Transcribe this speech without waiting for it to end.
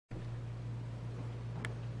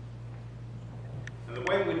The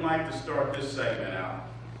way we'd like to start this segment out,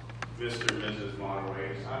 Mr. and Mrs.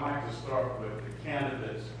 Moderators, I'd like to start with the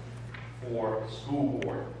candidates for school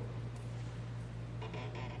board.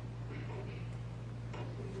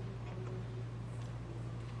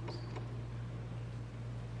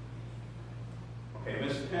 Okay,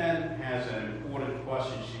 Ms. Penn has an important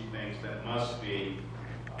question she thinks that must be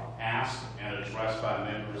asked and addressed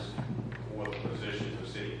by members for the positions of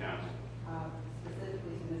City Council.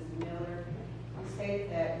 Specifically to Mr. Miller, you state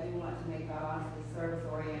that you want to make Valdosta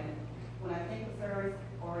service-oriented. When I think of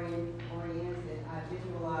service-oriented, I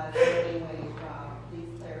visualize a living wage job. Please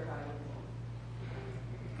clarify with me.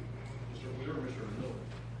 Mr. Wheeler or Mr. Miller?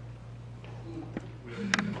 You.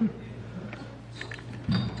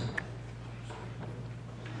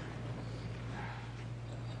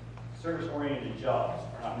 Service-oriented jobs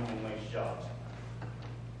are not minimum wage jobs.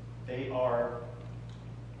 They are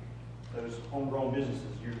those homegrown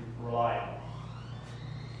businesses you rely on.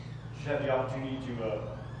 You should have the opportunity to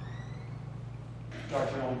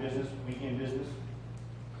start your own business, weekend business,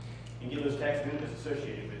 and get those tax benefits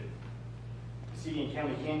associated with it. The city and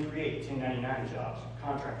county can create 1099 jobs,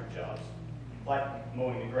 contractor jobs, like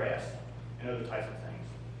mowing the grass and other types of things,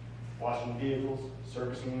 washing vehicles,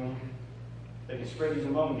 servicing them. They can spread these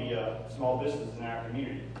among the small businesses in our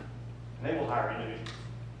community, and they will hire individuals.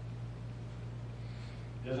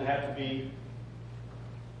 It doesn't have to be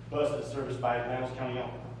a bus that's serviced by Lowndes County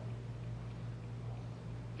only.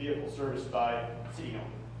 Vehicles serviced by city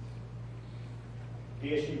only.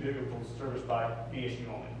 BSU vehicles serviced by BSU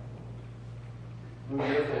only.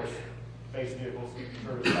 Moody Air Force base vehicles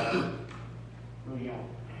serviced by Moody only.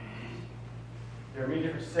 There are many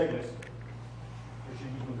different segments which you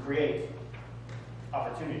can create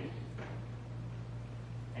opportunity,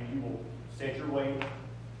 and you will set your way,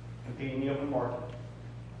 compete in the open market,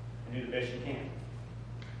 and do the best you can.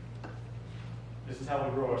 This is how we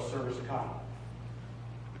grow our service economy.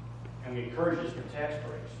 And we encourage this through tax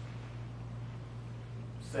breaks.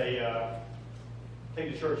 Say, take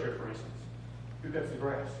the church here, for instance. Who cuts the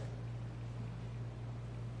grass?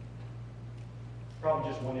 Probably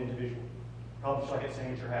just one individual. Probably just like it's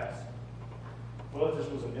saying at your house. Well, if this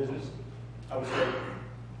was a business, I would say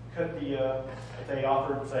cut the, if they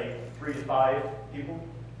offered, say, 3 to 5 people,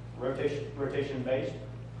 rotation based,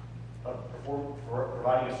 for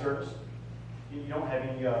providing a service, you don't have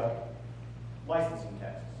any licensing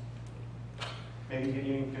taxes. Maybe you can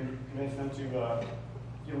even convince them to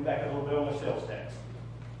give them back a little bit on their sales tax.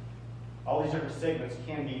 All these different segments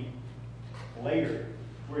can be layered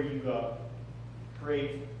where you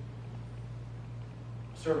create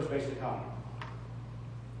a service-based economy.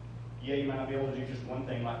 Yeah, you might not be able to do just one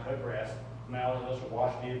thing like cut grass. You might also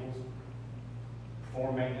wash vehicles,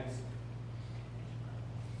 perform maintenance,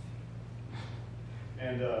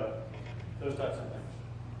 and those types of things.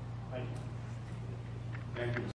 Thank you. Thank you.